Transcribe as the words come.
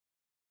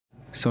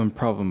So in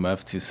problem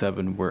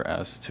F2-7, we're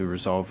asked to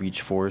resolve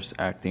each force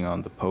acting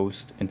on the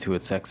post into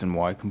its x and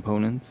y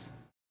components.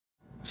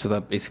 So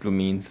that basically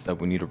means that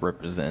we need to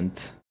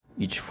represent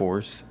each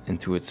force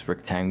into its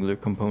rectangular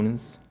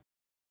components.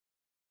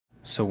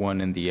 So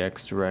one in the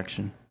x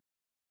direction,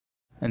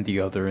 and the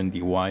other in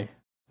the y,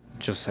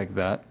 just like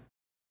that.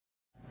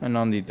 And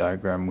on the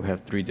diagram we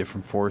have three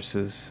different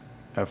forces,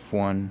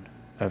 F1,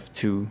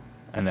 F2,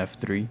 and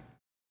F3.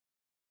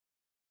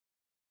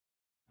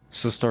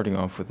 So starting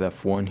off with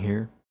F1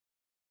 here,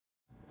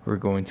 we're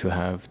going to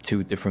have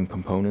two different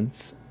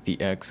components,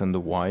 the x and the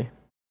y.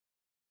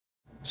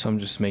 So I'm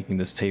just making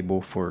this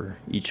table for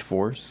each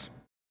force.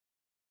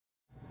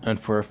 And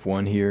for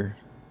F1 here,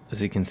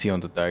 as you can see on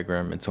the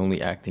diagram, it's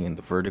only acting in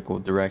the vertical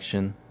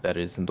direction, that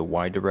is in the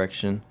y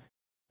direction.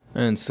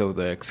 And so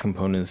the x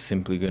component is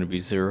simply going to be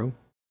 0.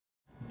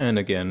 And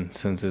again,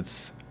 since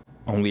it's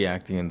only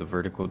acting in the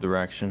vertical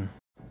direction,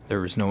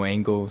 there is no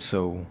angle,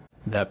 so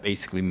that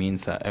basically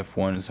means that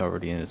F1 is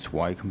already in its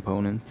y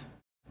component.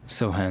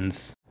 So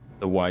hence,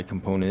 the y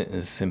component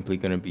is simply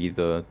going to be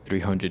the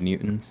 300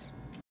 newtons.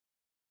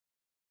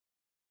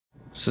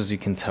 So as you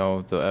can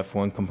tell, the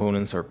F1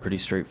 components are pretty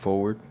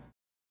straightforward.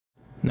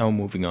 Now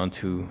moving on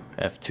to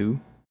F2.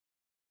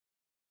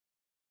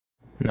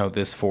 Now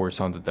this force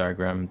on the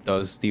diagram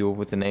does deal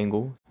with an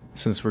angle,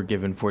 since we're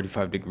given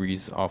 45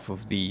 degrees off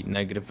of the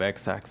negative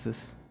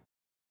x-axis.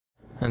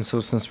 And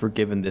so since we're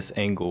given this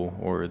angle,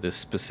 or this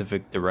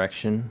specific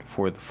direction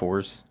for the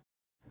force,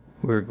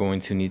 we're going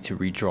to need to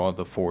redraw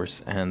the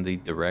force and the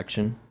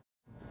direction.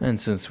 And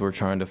since we're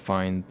trying to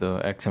find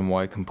the x and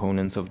y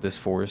components of this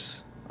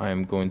force, I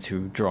am going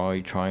to draw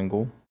a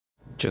triangle,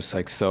 just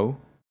like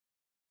so.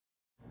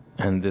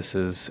 And this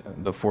is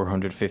the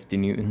 450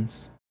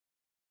 newtons,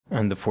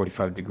 and the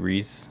 45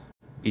 degrees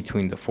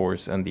between the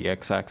force and the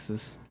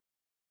x-axis.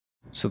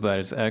 So that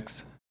is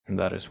x, and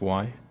that is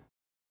y.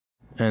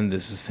 And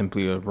this is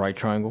simply a right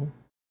triangle.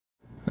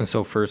 And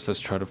so first let's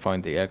try to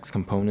find the x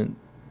component.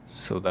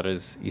 So that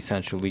is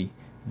essentially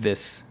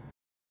this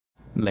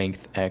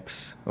length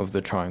x of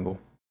the triangle.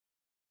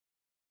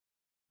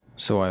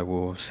 So I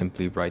will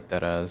simply write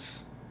that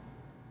as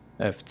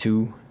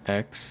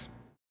F2x.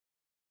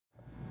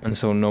 And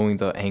so knowing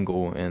the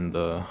angle and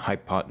the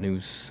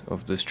hypotenuse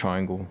of this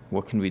triangle,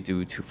 what can we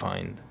do to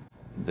find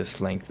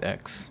this length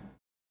x?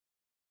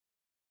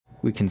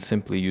 We can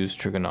simply use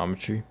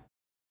trigonometry.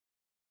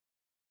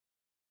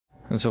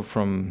 And so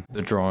from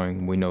the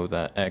drawing, we know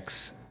that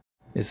x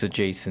is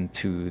adjacent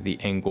to the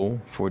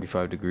angle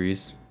 45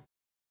 degrees.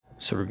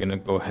 So we're going to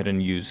go ahead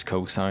and use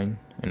cosine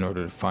in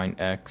order to find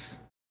x,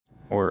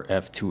 or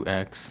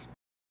F2x.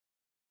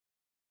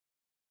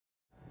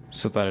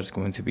 So that is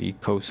going to be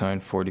cosine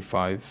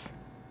 45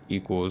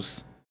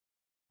 equals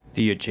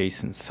the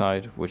adjacent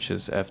side, which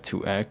is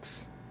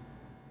F2x,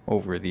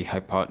 over the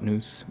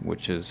hypotenuse,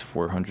 which is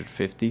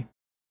 450.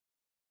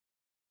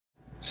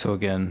 So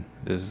again,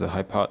 this is the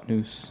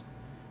hypotenuse,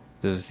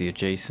 this is the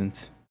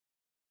adjacent.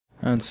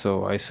 And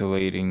so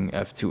isolating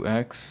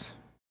F2x,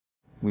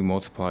 we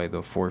multiply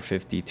the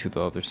 450 to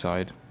the other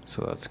side.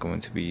 So that's going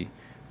to be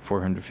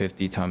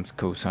 450 times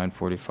cosine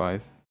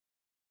 45.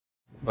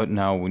 But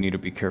now we need to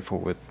be careful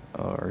with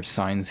our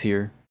signs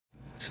here,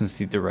 since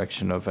the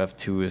direction of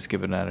F2 is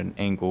given at an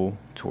angle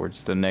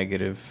towards the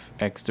negative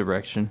x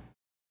direction.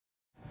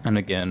 And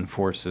again,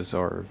 forces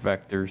are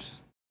vectors,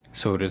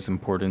 so it is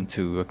important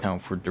to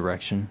account for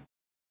direction.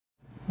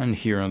 And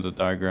here on the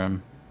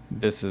diagram,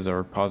 this is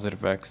our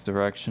positive x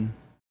direction,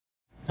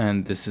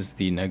 and this is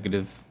the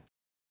negative.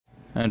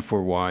 And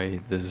for y,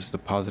 this is the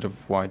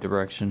positive y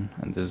direction,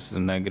 and this is the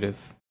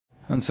negative.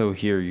 And so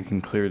here you can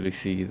clearly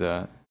see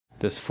that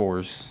this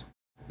force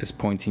is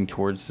pointing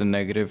towards the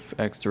negative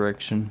x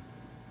direction,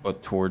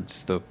 but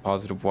towards the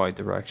positive y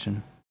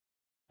direction.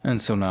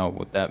 And so now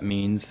what that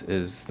means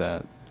is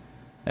that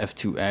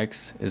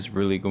F2x is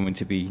really going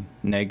to be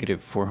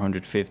negative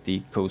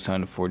 450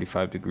 cosine of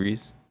 45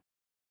 degrees,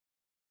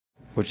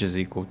 which is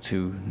equal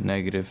to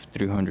negative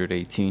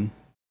 318.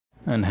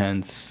 And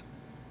hence,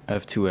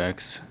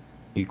 F2x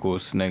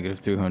equals negative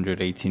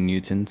 318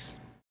 newtons.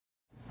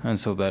 And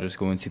so that is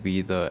going to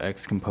be the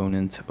x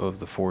component of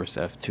the force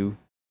F2.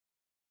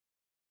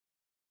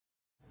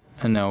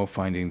 And now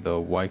finding the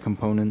y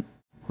component,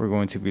 we're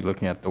going to be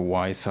looking at the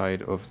y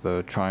side of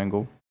the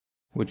triangle,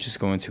 which is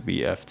going to be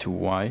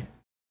F2y.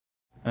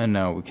 And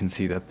now we can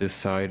see that this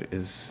side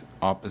is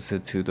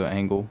opposite to the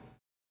angle.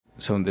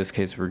 So in this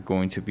case, we're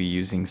going to be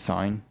using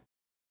sine.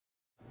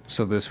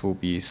 So this will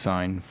be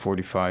sine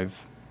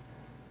 45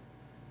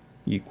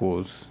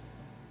 equals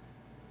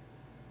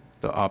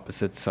the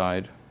opposite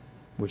side,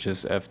 which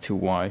is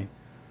F2y,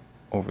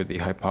 over the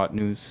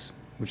hypotenuse,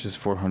 which is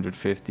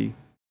 450.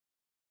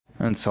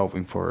 And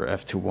solving for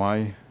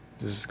F2y,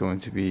 this is going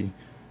to be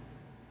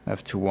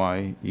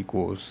F2y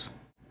equals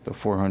the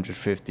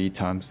 450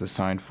 times the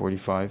sine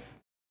 45.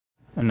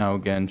 And now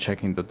again,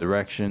 checking the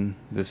direction,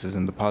 this is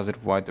in the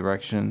positive y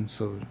direction,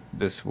 so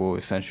this will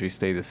essentially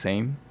stay the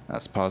same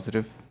as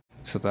positive.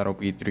 So that'll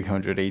be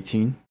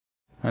 318.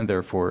 and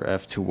therefore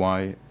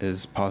F2y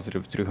is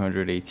positive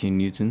 318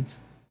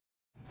 newtons.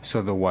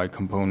 So the y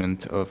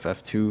component of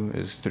F2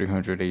 is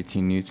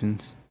 318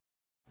 newtons.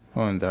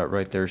 Oh, and that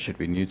right there should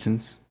be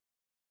newtons.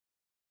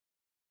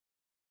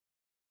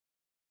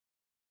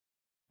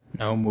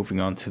 Now moving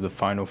on to the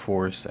final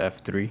force,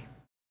 F3.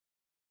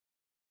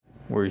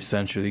 We're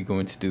essentially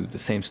going to do the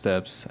same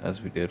steps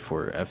as we did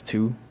for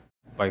F2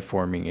 by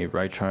forming a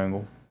right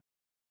triangle.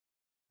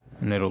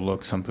 And it'll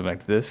look something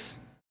like this.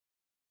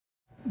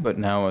 But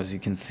now, as you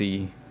can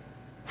see,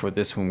 for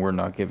this one we're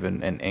not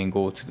given an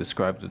angle to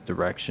describe the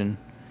direction.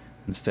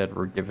 Instead,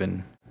 we're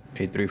given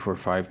a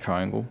 3-4-5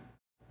 triangle,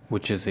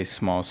 which is a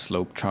small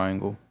slope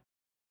triangle.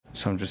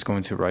 So I'm just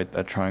going to write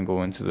that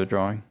triangle into the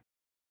drawing.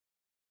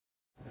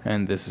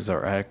 And this is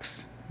our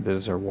x, this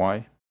is our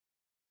y.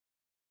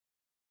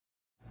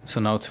 So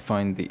now to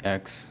find the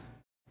x,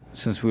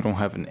 since we don't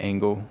have an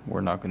angle,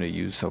 we're not going to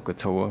use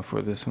SOHCAHTOA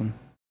for this one.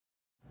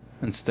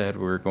 Instead,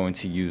 we're going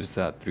to use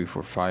that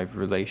 3-4-5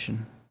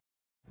 relation.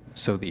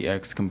 So the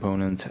x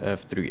component,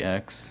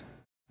 F3x,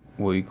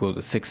 will equal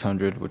to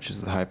 600, which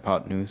is the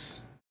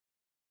hypotenuse.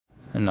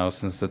 And now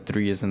since the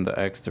 3 is in the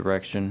x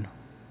direction,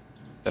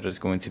 that is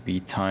going to be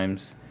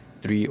times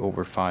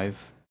 3/5.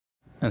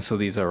 And so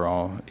these are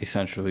all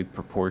essentially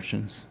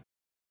proportions.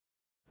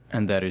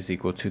 And that is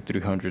equal to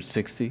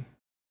 360.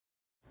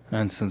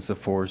 And since the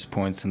force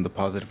points in the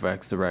positive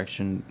x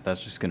direction,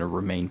 that's just going to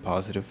remain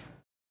positive.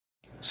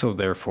 So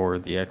therefore,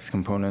 the x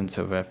component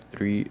of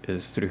F3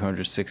 is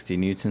 360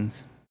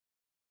 newtons.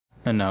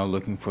 And now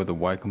looking for the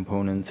y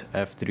component,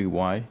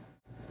 F3y,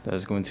 that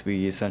is going to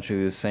be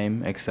essentially the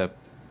same, except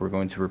we're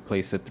going to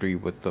replace the 3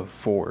 with the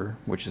 4,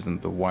 which is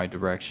in the y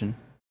direction.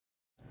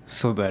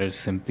 So that is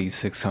simply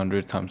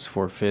 600 times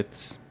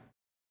 4/5,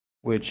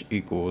 which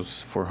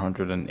equals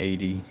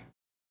 480.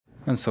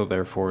 And so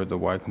therefore the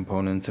y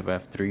component of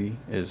F3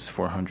 is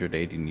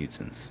 480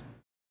 newtons.